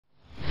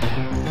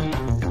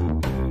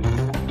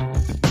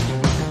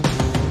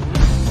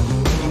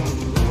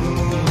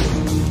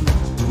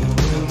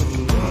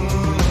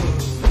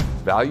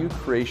value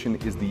creation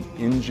is the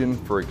engine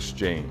for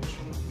exchange.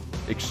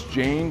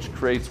 Exchange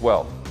creates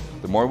wealth.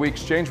 The more we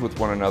exchange with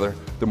one another,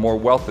 the more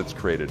wealth that's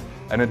created.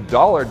 And a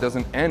dollar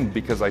doesn't end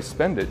because I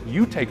spend it.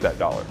 You take that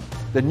dollar.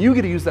 Then you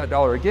get to use that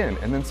dollar again,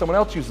 and then someone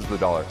else uses the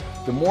dollar.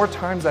 The more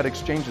times that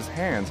exchanges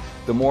hands,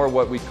 the more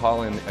what we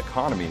call in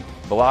economy,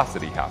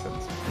 velocity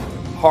happens.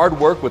 Hard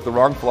work with the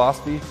wrong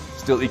philosophy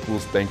still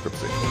equals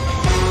bankruptcy.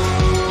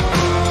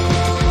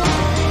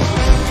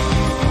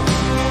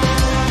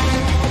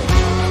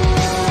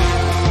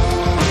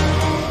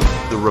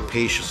 The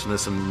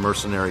rapaciousness and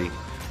mercenary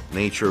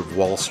nature of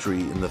Wall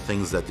Street and the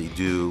things that they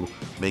do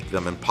make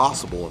them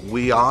impossible.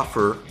 We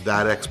offer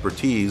that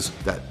expertise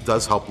that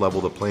does help level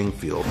the playing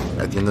field.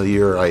 At the end of the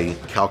year, I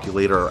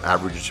calculate our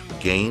average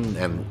gain,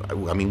 and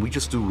I mean, we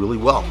just do really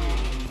well.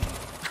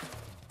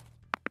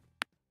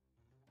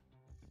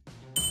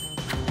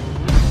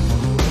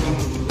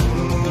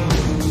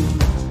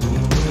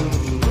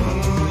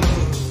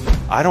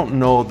 I don't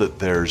know that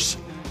there's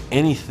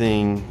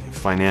anything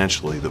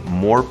financially that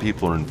more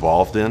people are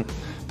involved in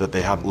that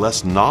they have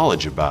less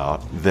knowledge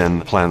about than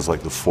plans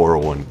like the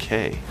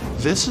 401k.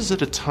 This is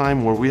at a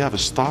time where we have a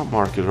stock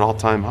market at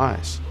all-time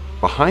highs.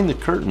 Behind the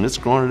curtain, it's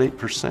growing at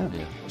 8%.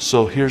 Yeah.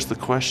 So here's the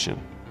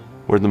question,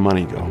 where'd the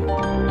money go?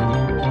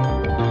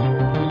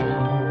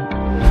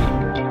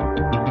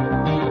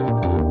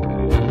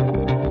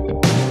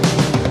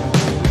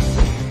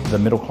 The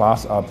middle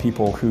class are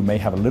people who may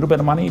have a little bit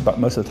of money, but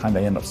most of the time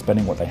they end up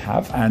spending what they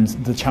have. And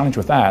the challenge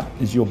with that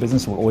is your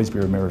business will always be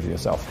a mirror of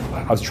yourself.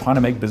 I was trying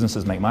to make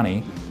businesses make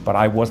money, but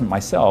I wasn't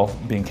myself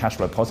being cash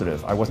flow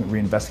positive. I wasn't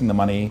reinvesting the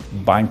money,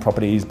 buying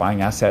properties,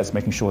 buying assets,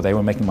 making sure they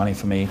were making money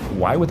for me.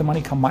 Why would the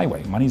money come my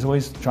way? Money's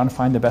always trying to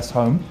find the best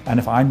home. And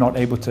if I'm not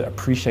able to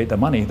appreciate the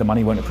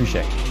money won't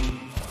appreciate.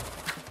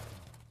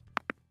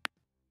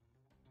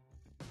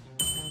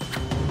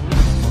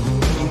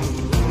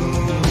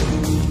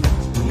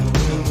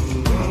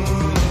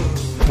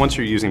 Once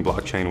you're using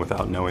blockchain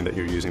without knowing that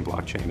you're using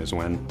blockchain is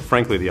when,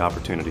 frankly, the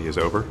opportunity is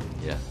over.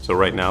 Yeah. So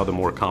right now, the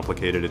more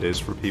complicated it is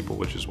for people,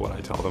 which is what I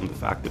tell them, the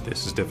fact that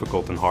this is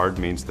difficult and hard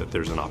means that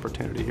there's an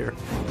opportunity here.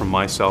 For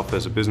myself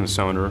as a business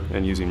owner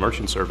and using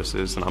merchant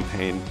services, and I'm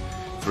paying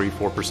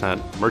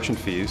 3-4% merchant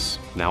fees,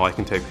 now I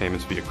can take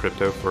payments via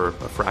crypto for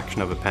a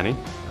fraction of a penny.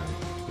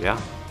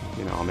 Yeah,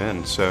 you know, I'm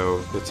in.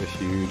 So it's a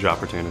huge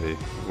opportunity.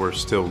 We're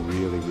still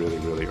really, really,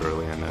 really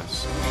early in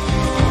this.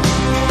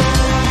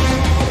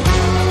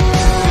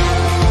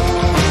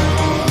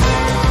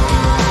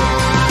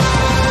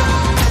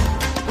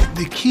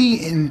 The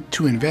key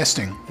to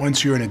investing,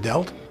 once you're an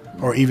adult,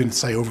 or even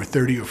say over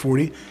 30 or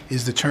 40,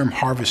 is the term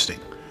harvesting.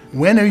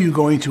 When are you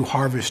going to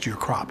harvest your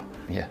crop?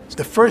 Yeah.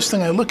 The first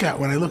thing I look at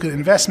when I look at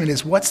investment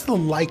is what's the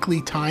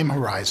likely time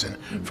horizon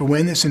for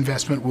when this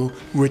investment will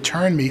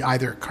return me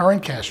either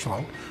current cash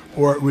flow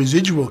or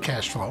residual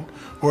cash flow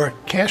or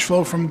cash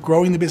flow from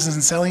growing the business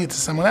and selling it to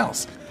someone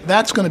else.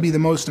 That's going to be the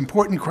most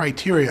important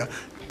criteria,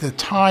 the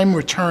time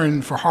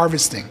return for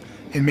harvesting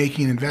in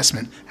making an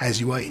investment as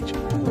you age.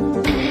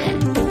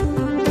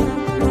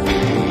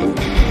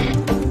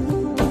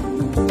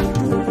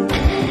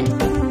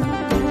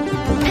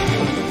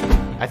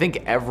 I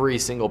think every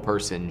single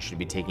person should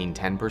be taking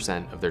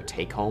 10% of their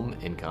take-home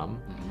income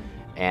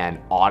and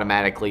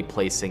automatically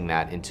placing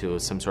that into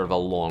some sort of a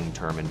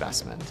long-term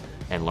investment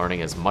and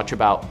learning as much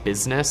about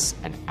business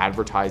and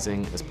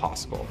advertising as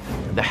possible.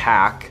 The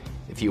hack,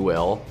 if you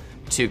will,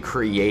 to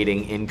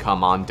creating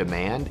income on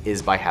demand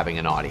is by having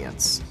an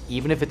audience.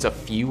 Even if it's a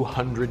few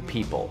hundred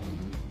people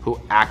who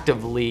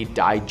actively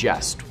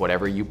digest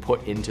whatever you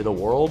put into the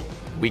world,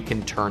 we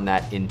can turn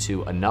that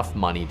into enough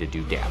money to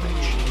do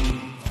damage.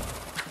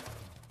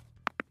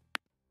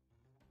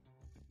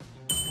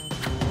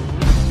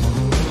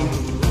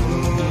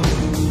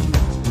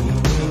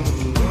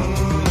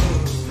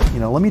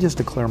 Let me just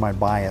declare my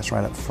bias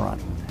right up front.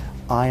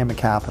 I am a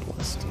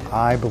capitalist.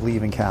 I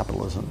believe in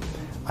capitalism.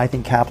 I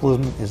think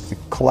capitalism is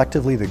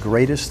collectively the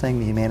greatest thing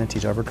that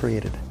humanity's ever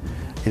created.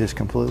 It has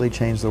completely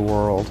changed the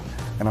world,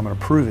 and I'm going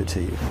to prove it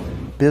to you.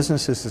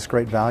 Business is this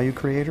great value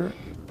creator,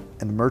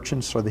 and the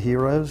merchants are the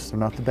heroes. They're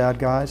not the bad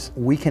guys.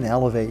 We can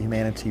elevate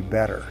humanity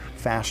better,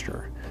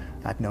 faster.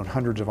 I've known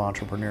hundreds of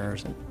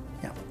entrepreneurs, and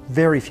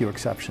very few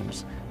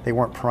exceptions. They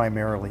weren't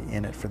primarily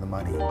in it for the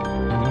money.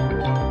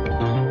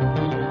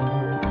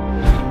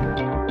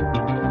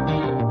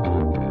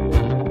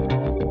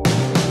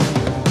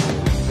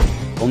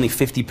 Only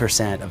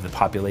 50% of the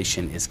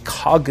population is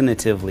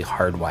cognitively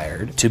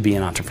hardwired to be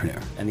an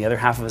entrepreneur. And the other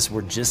half of us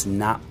were just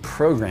not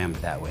programmed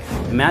that way.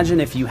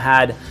 Imagine if you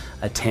had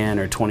a $10,000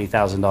 or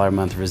 $20,000 a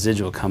month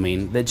residual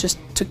coming that just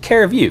took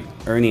care of you,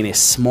 earning a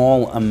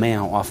small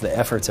amount off the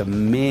efforts of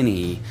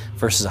many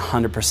versus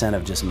 100%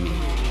 of just me.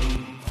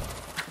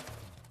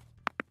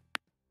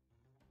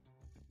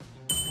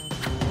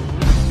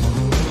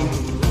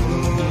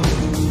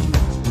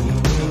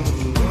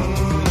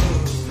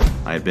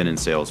 I've been in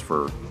sales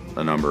for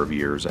a number of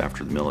years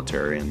after the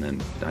military, and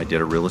then I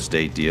did a real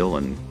estate deal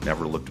and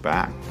never looked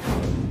back.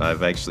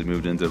 I've actually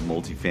moved into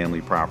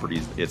multifamily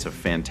properties. It's a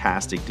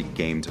fantastic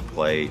game to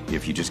play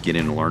if you just get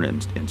in and learn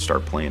it and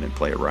start playing and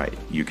play it right.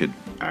 You could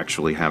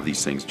actually have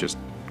these things just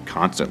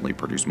constantly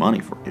produce money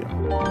for you.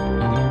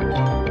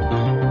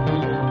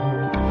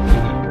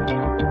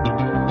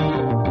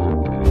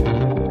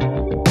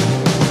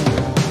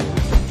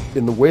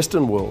 In the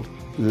Western world,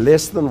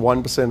 less than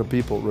 1% of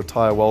people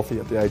retire wealthy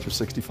at the age of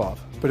 65.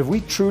 But if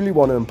we truly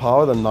want to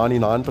empower the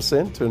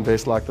 99% to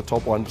invest like the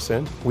top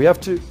 1%, we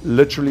have to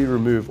literally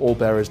remove all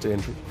barriers to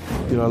entry.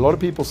 You know, a lot of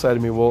people say to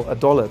me, well,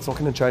 $1, it's not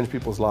going to change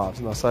people's lives.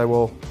 And I say,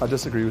 well, I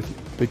disagree with you.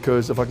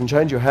 Because if I can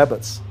change your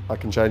habits, I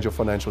can change your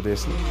financial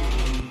destiny.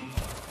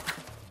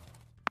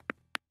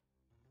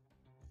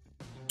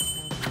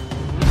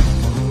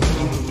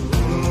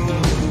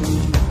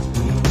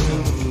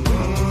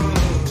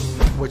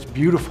 What's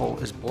beautiful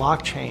is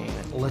blockchain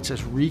lets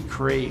us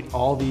recreate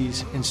all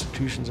these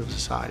institutions of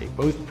society,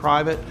 both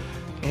private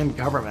and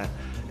government,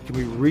 can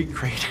be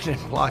recreated in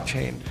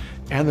blockchain,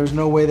 and there's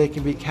no way they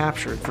can be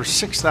captured. For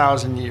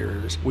 6,000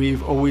 years,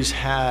 we've always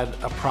had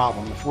a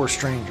problem if we're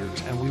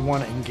strangers and we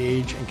want to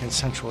engage in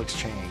consensual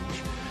exchange.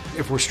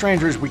 If we're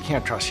strangers, we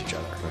can't trust each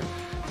other. Right.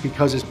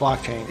 Because it's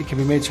blockchain, it can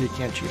be made so you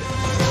can't cheat it.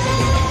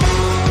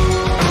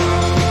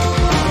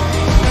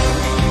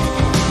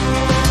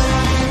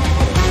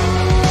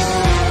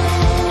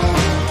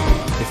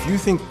 If you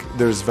think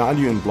there's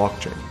value in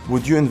blockchain,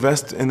 would you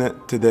invest in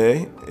it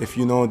today if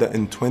you know that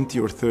in 20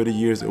 or 30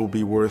 years it will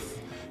be worth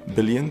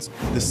billions?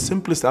 The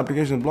simplest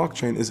application of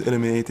blockchain is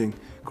eliminating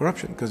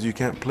corruption because you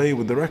can't play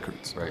with the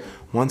records. Right.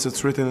 Once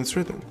it's written, it's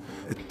written.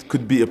 It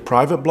could be a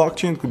private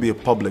blockchain, it could be a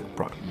public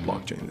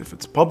blockchain. If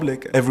it's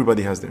public,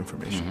 everybody has the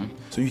information.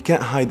 So you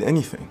can't hide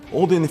anything.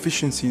 All the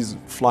inefficiencies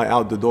fly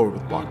out the door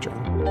with blockchain.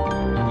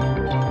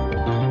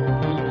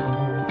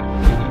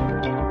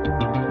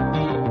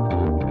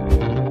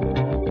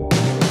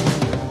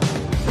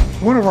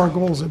 One of our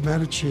goals at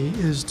Medici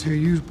is to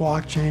use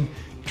blockchain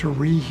to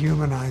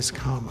rehumanize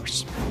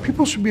commerce.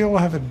 People should be able to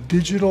have a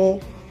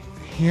digital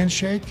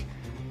handshake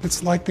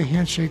that's like the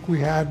handshake we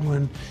had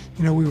when,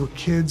 you know, we were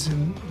kids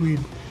and we'd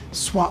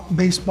swap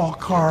baseball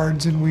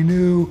cards and we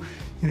knew,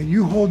 you know,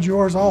 you hold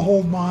yours, I'll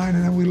hold mine,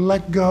 and then we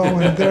let go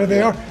and there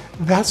they are.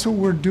 That's what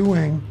we're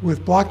doing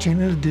with blockchain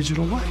in a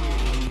digital way.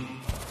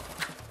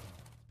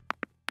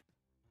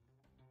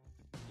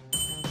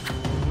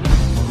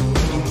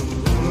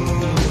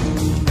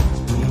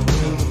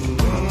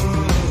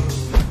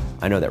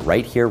 I know that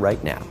right here,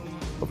 right now,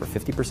 over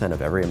 50%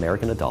 of every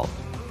American adult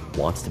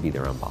wants to be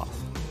their own boss,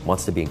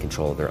 wants to be in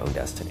control of their own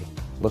destiny.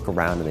 Look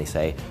around and they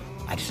say,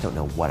 I just don't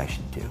know what I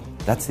should do.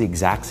 That's the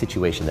exact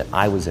situation that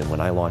I was in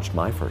when I launched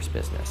my first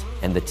business.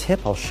 And the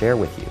tip I'll share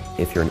with you,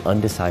 if you're an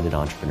undecided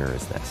entrepreneur,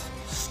 is this: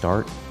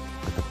 start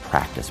with a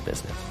practice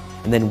business.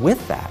 And then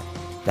with that,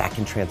 that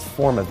can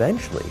transform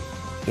eventually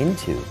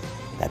into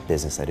that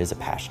business that is a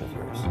passion of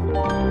yours.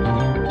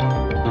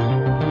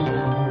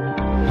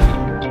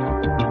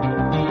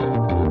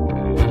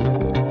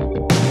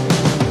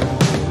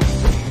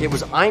 It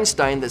was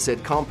Einstein that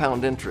said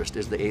compound interest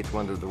is the eighth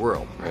wonder of the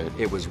world. Right.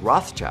 It was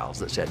Rothschilds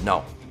that said,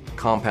 no,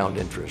 compound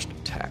interest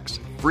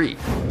tax-free.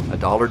 A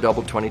dollar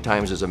doubled 20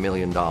 times is $1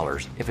 million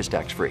if it's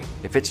tax-free.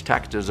 If it's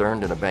taxed as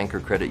earned in a bank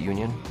or credit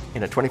union,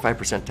 in a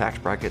 25% tax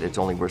bracket, it's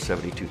only worth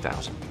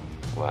 $72,000.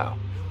 Wow.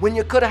 When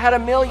you could have had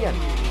 $1 million.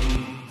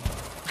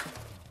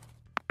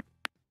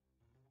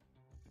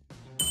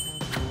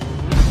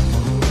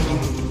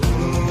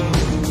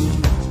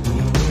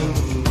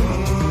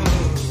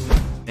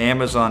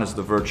 Amazon is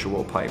the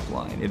virtual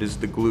pipeline. It is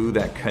the glue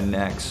that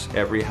connects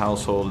every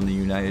household in the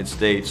United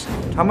States.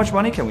 How much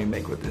money can we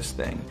make with this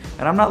thing?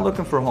 And I'm not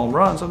looking for home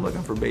runs, I'm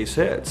looking for base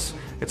hits.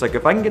 It's like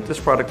if I can get this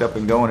product up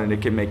and going and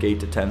it can make 8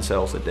 to 10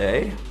 sales a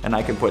day, and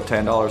I can put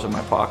 $10 in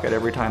my pocket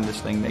every time this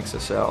thing makes a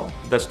sell,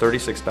 that's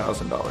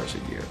 $36,000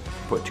 a year.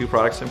 Put 2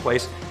 products in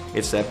place,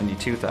 it's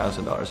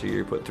 $72,000 a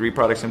year. Put 3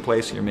 products in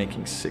place, you're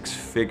making 6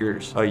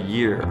 figures a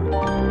year.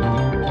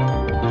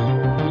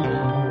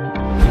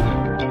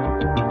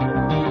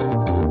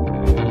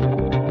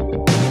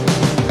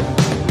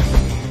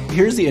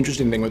 Here's the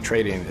interesting thing with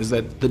trading is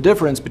that the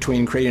difference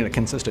between creating a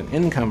consistent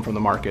income from the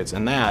markets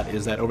and that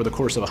is that over the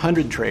course of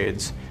 100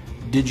 trades,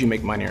 did you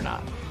make money or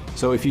not?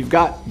 So if you've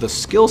got the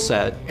skill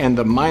set and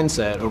the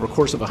mindset over the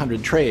course of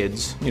 100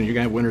 trades, you know, you're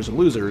gonna have winners and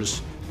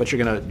losers, but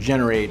you're gonna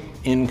generate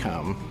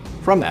income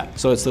from that.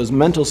 So it's those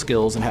mental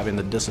skills and having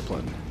the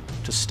discipline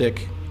to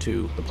stick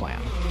to the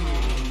plan.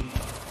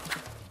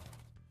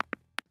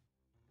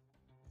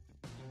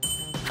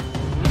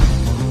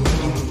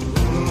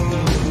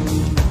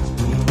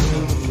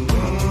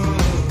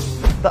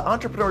 The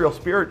entrepreneurial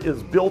spirit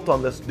is built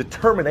on this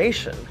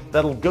determination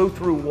that'll go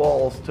through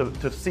walls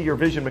to see your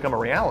vision become a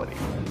reality.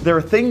 There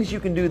are things you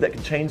can do that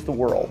can change the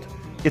world.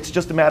 It's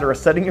just a matter of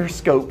setting your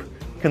scope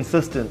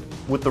consistent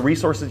with the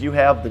resources you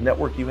have, the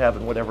network you have,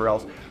 and whatever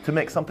else to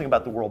make something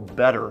about the world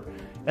better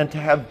and to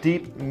have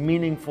deep,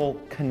 meaningful,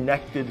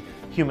 connected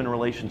human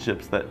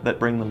relationships that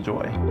bring them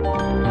joy.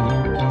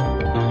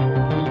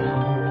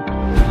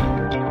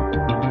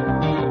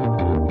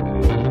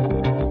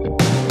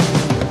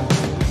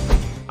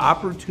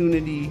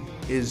 Opportunity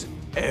is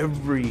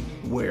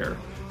everywhere.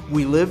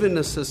 We live in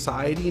a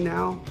society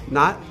now,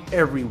 not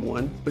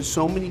everyone, but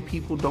so many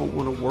people don't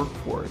want to work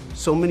for it.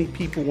 So many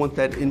people want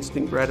that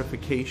instant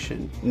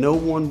gratification. No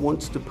one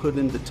wants to put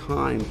in the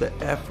time, the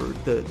effort,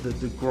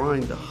 the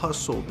grind, the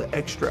hustle, the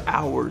extra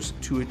hours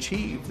to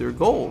achieve their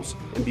goals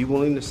and be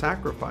willing to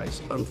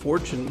sacrifice.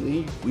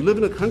 Unfortunately, we live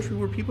in a country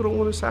where people don't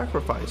want to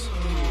sacrifice.